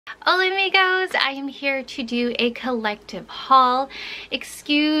Hola amigos, I am here to do a collective haul.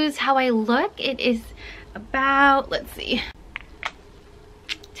 Excuse how I look. It is about, let's see,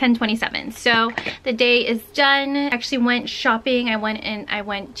 10:27. So the day is done. I actually went shopping. I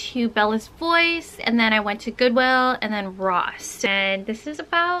went to Bella's Voice, and then I went to Goodwill, and then Ross. And this is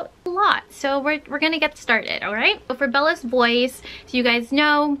about a lot. So we're gonna get started, all right? So for Bella's Voice, so you guys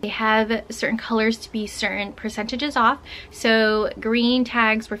know they have certain colors to be certain percentages off. So green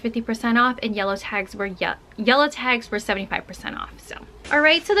tags were 50% off, and yellow tags were 75% off. So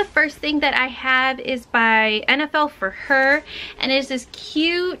alright, so the first thing that I have is by NFL for her, and it is this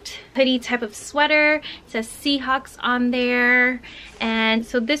cute hoodie type of sweater. It says Seahawks on there, and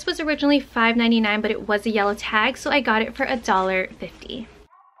so this was originally $5.99, but it was a yellow tag, so I got it for $1.50.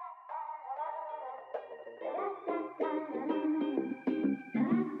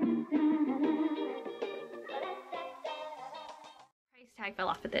 Tag fell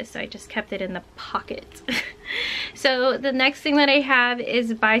off of this, so I just kept it in the pocket. So the next thing that I have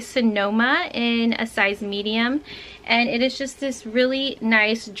is by Sonoma in a size medium, and it is just this really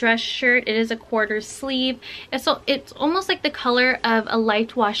nice dress shirt. It is a quarter sleeve, and so it's almost like the color of a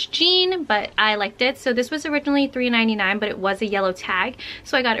light wash jean, but I liked it. So this was originally $3.99, but it was a yellow tag,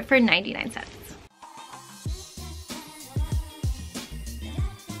 so I got it for 99 cents.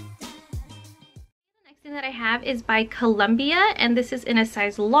 That I have is by Columbia, and this is in a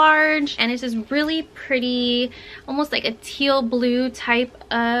size large, and it's this really pretty, almost like a teal blue type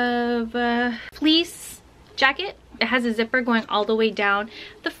of fleece jacket. It has a zipper going all the way down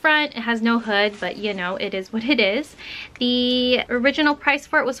the front. It has no hood, but you know, it is what it is. The original price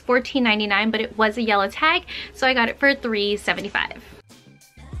for it was $14.99, but it was a yellow tag, so I got it for $3.75.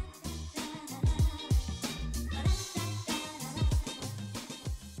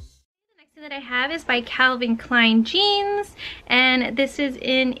 That I have is by Calvin Klein jeans, and this is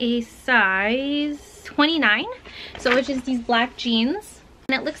in a size 29, so it's just these black jeans,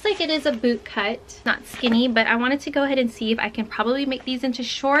 and it looks like it is a boot cut, not skinny, but I wanted to go ahead and see if I can probably make these into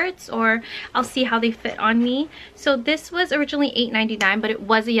shorts, or I'll see how they fit on me. So this was originally $8.99, but it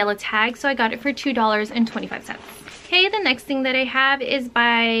was a yellow tag, so I got it for $2.25. Okay, the next thing that I have is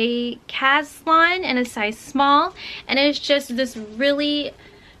by Caslon in a size small, and it's just this really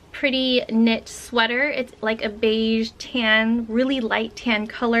pretty knit sweater. It's like a beige tan, really light tan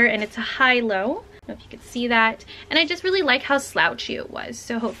color, and it's a high-low. I don't know if you can see that, and I just really like how slouchy it was,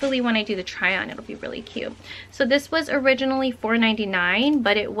 so hopefully when I do the try on it'll be really cute. So this was originally $4.99,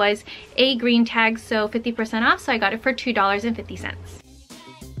 but it was a green tag, so 50% off, so I got it for $2.50.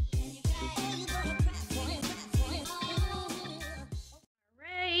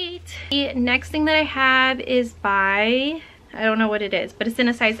 Alright, the next thing that I have is by, I don't know what it is, but it's in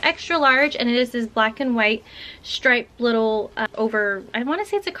a size extra large, and it is this black and white striped little over, I want to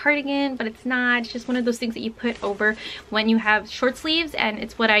say it's a cardigan, but it's not. It's just one of those things that you put over when you have short sleeves, and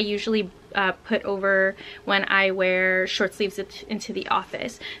it's what I usually put over when I wear short sleeves into the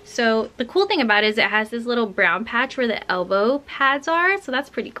office. So the cool thing about it is it has this little brown patch where the elbow pads are, so that's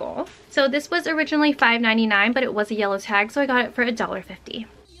pretty cool. So this was originally $5.99, but it was a yellow tag, so I got it for $1.50.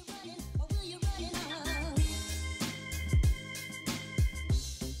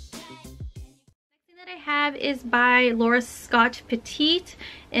 Have is by Laura Scott Petite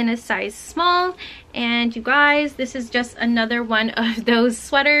in a size small, and you guys, this is just another one of those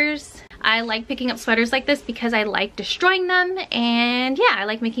sweaters. I like picking up sweaters like this because I like destroying them, and yeah, I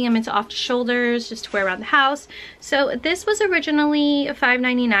like making them into off shoulders just to wear around the house. So this was originally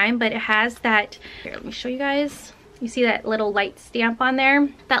 $5.99, but it has that, here, let me show you guys. You see that little light stamp on there?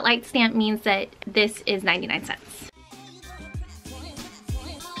 That light stamp means that this is 99 cents.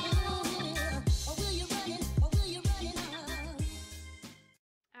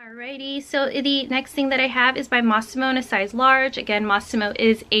 Alrighty, so the next thing that I have is by Mossimo in a size large. Again, Mossimo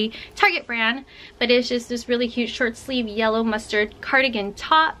is a Target brand, but it's just this really cute short sleeve yellow mustard cardigan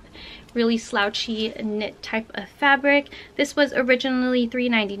top. Really slouchy knit type of fabric. This was originally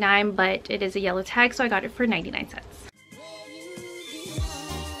 $3.99, but it is a yellow tag, so I got it for 99 cents.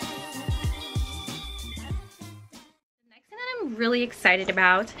 Really excited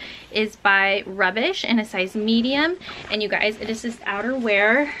about is by Rubbish in a size medium, and you guys, it is this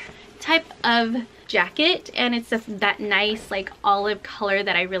outerwear type of jacket, and it's that nice like olive color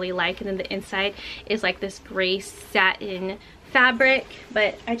that I really like, and then the inside is like this gray satin fabric,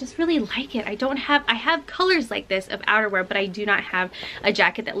 but I just really like it. I have colors like this of outerwear, but I do not have a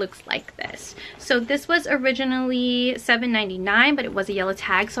jacket that looks like this. So this was originally $7.99, but it was a yellow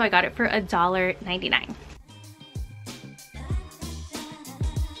tag, so I got it for $1.99.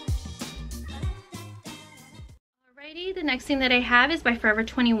 next thing that I have is by Forever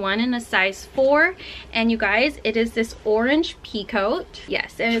 21 in a size 4, and you guys, it is this orange pea coat.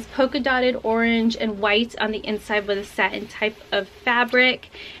 Yes, and it's polka dotted orange and white on the inside with a satin type of fabric,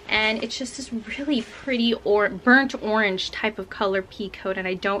 and it's just this really pretty or burnt orange type of color pea coat, and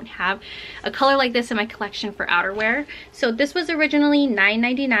I don't have a color like this in my collection for outerwear. So this was originally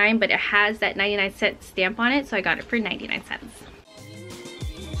 $9.99, but it has that 99-cent stamp on it, so I got it for 99 cents.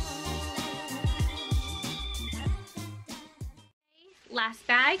 Last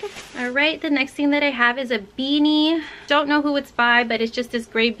bag. All right, the next thing that I have is a beanie. Don't know who it's by, but it's just this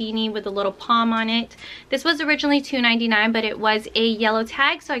gray beanie with a little palm on it. This was originally $2.99, but it was a yellow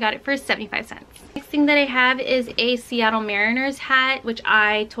tag, so I got it for 75 cents. Next thing that I have is a Seattle Mariners hat, which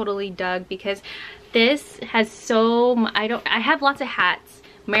I totally dug because this has I have lots of hats,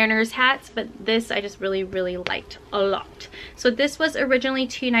 Mariners hats, but this I just really liked a lot. So this was originally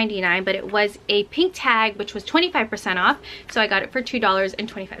 $2.99, but it was a pink tag, which was 25% off, so I got it for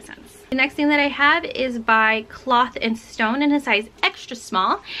 $2.25. The next thing that I have is by Cloth and Stone in a size extra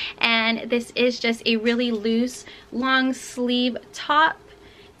small, and this is just a really loose long sleeve top.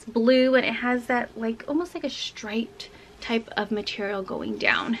 It's blue and it has that like almost like a striped type of material going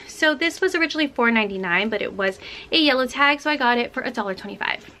down. So this was originally $4.99, but it was a yellow tag, so I got it for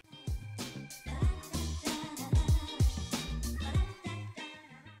 $1.25.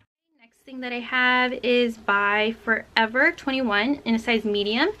 That I have is by Forever 21 in a size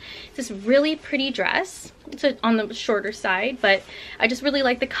medium. It's this really pretty dress. It's on the shorter side, but I just really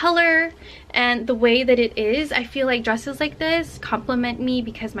like the color and the way that it is. I feel like dresses like this complement me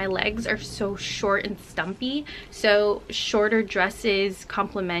because my legs are so short and stumpy, so shorter dresses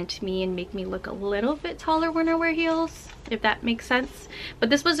complement me and make me look a little bit taller when I wear heels, if that makes sense.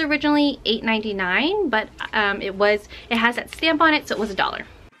 But this was originally $8.99, but it has that stamp on it, so it was $1.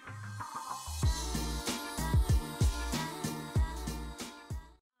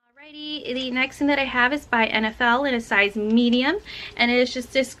 The next thing that I have is by NFL in a size medium, and it is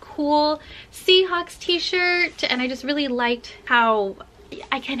just this cool Seahawks t-shirt, and I just really liked how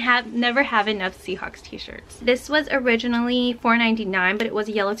I can never have enough Seahawks t-shirts. This was originally $4.99, but it was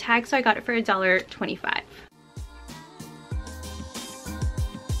a yellow tag, so I got it for $1.25.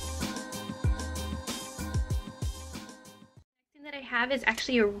 Have is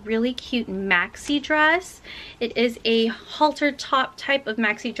actually a really cute maxi dress. It is a halter top type of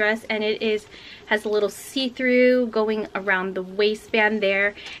maxi dress, and it has a little see-through going around the waistband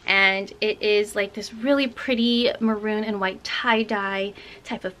there, and it is like this really pretty maroon and white tie-dye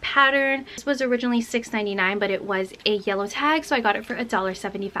type of pattern. This was originally $6.99, but it was a yellow tag, so I got it for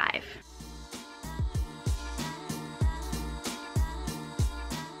 $1.75.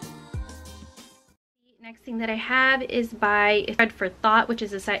 Next thing that I have is by Thread for Thought, which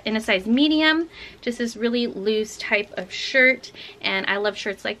is in a size medium. Just this really loose type of shirt, and I love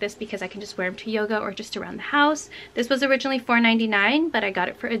shirts like this because I can just wear them to yoga or just around the house. This was originally $4.99, but I got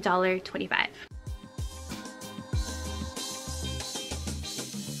it for $1.25.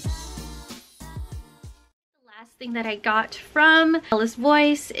 Thing that I got from Ella's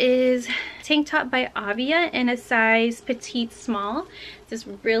Voice is tank top by Avia in a size petite small. It's this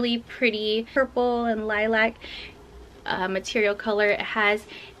really pretty purple and lilac material color. It has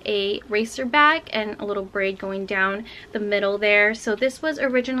a racer back and a little braid going down the middle there. So this was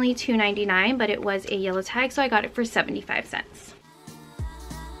originally $2.99, but it was a yellow tag, so I got it for 75 cents.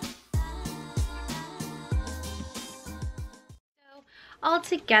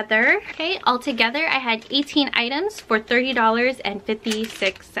 Altogether I had 18 items for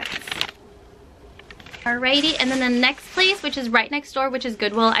 $30.56. Alrighty, and then the next place, which is right next door, which is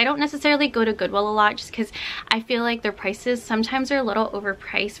Goodwill. I don't necessarily go to Goodwill a lot just because I feel like their prices sometimes are a little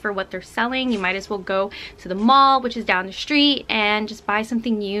overpriced for what they're selling. You might as well go to the mall, which is down the street, and just buy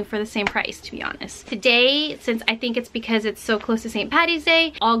something new for the same price, to be honest. Today, since I think it's because it's so close to St. Patty's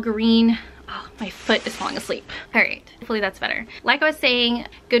Day, all green. Oh, my foot is falling asleep. All right, hopefully that's better. Like I was saying,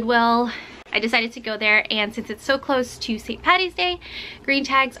 Goodwill, I decided to go there, and since it's so close to St. Patty's Day, green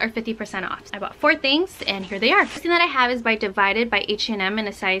tags are 50% off. I bought 4 things, and here they are. The first thing that I have is by Divided by H&M in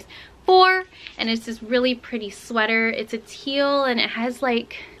a size 4, and it's this really pretty sweater. It's a teal, and it has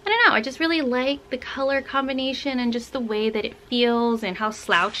like, I don't know, I just really like the color combination and just the way that it feels and how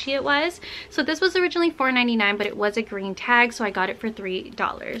slouchy it was. So this was originally $4.99, but it was a green tag, so I got it for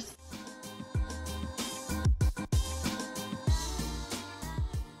 $3.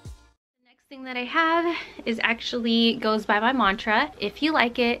 Thing that I have is actually goes by my mantra: if you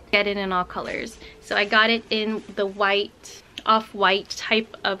like it, get it in all colors. So I got it in the white, off-white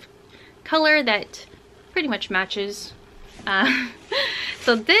type of color that pretty much matches.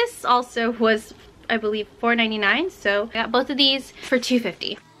 So this also was I believe $4.99. So I got both of these for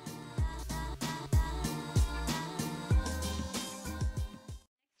 $2.50.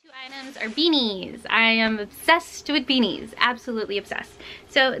 Are beanies. I am obsessed with beanies, absolutely obsessed.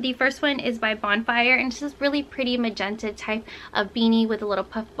 So the first one is by Bonfire, and it's this really pretty magenta type of beanie with a little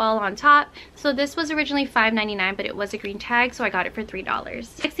puff ball on top. So this was originally $5.99, but it was a green tag, so I got it for $3.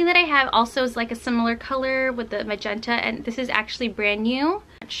 Next thing that I have also is like a similar color with the magenta, and this is actually brand new.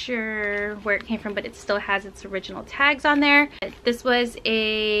 Not sure where it came from, but it still has its original tags on there. This was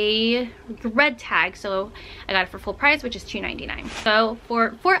a red tag, so I got it for full price, which is $2.99. So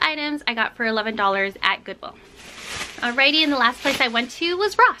for 4 items, I got for $11 at Goodwill. Alrighty, and the last place I went to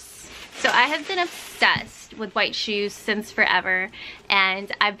was Ross. So I have been obsessed with white shoes since forever,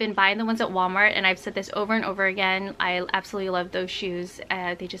 and I've been buying the ones at Walmart, and I've said this over and over again. I absolutely love those shoes.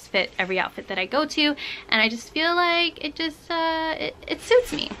 They just fit every outfit that I go to, and I just feel like it just it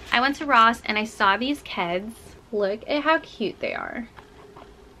suits me. I went to Ross and I saw these Keds. Look at how cute they are.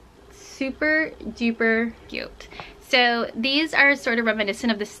 Super duper cute. So these are sort of reminiscent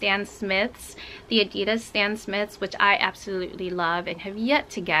of the Stan Smiths, the Adidas Stan Smiths, which I absolutely love and have yet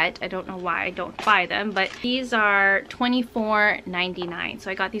to get. I don't know why I don't buy them, but these are $24.99. So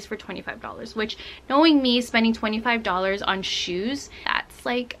I got these for $25, which, knowing me, spending $25 on shoes, that's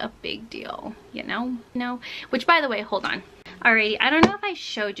like a big deal, you know? Which, by the way, hold on. Alrighty, I don't know if I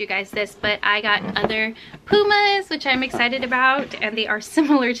showed you guys this, but I got other Pumas, which I'm excited about, and they are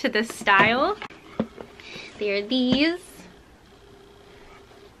similar to this style. They're these.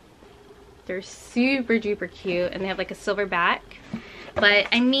 They're super duper cute, and they have like a silver back. But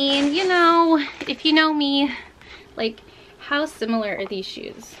I mean, you know, if you know me, like, how similar are these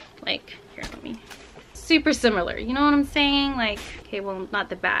shoes? Like, here, let me. Super similar, you know what I'm saying? Like, okay, well,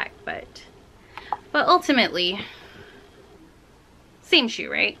 not the back, but ultimately, same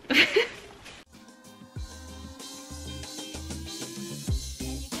shoe, right?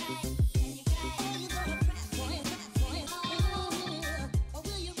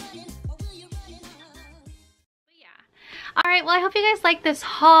 Alright, well, I hope you guys liked this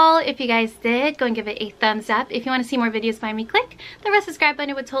haul. If you guys did, go and give it a thumbs up. If you want to see more videos by me, click the red subscribe button.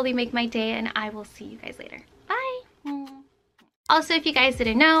 It would totally make my day, and I will see you guys later. Bye! Also, if you guys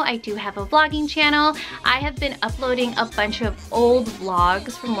didn't know, I do have a vlogging channel. I have been uploading a bunch of old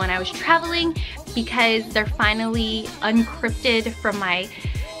vlogs from when I was traveling because they're finally unencrypted from my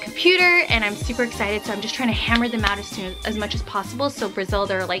computer, and I'm super excited, so I'm just trying to hammer them out as much as possible. So Brazil,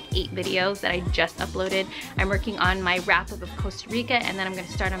 there are like 8 videos that I just uploaded. I'm working on my wrap up of Costa Rica, and then I'm going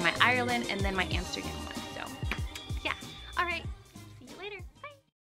to start on my Ireland and then my Amsterdam one.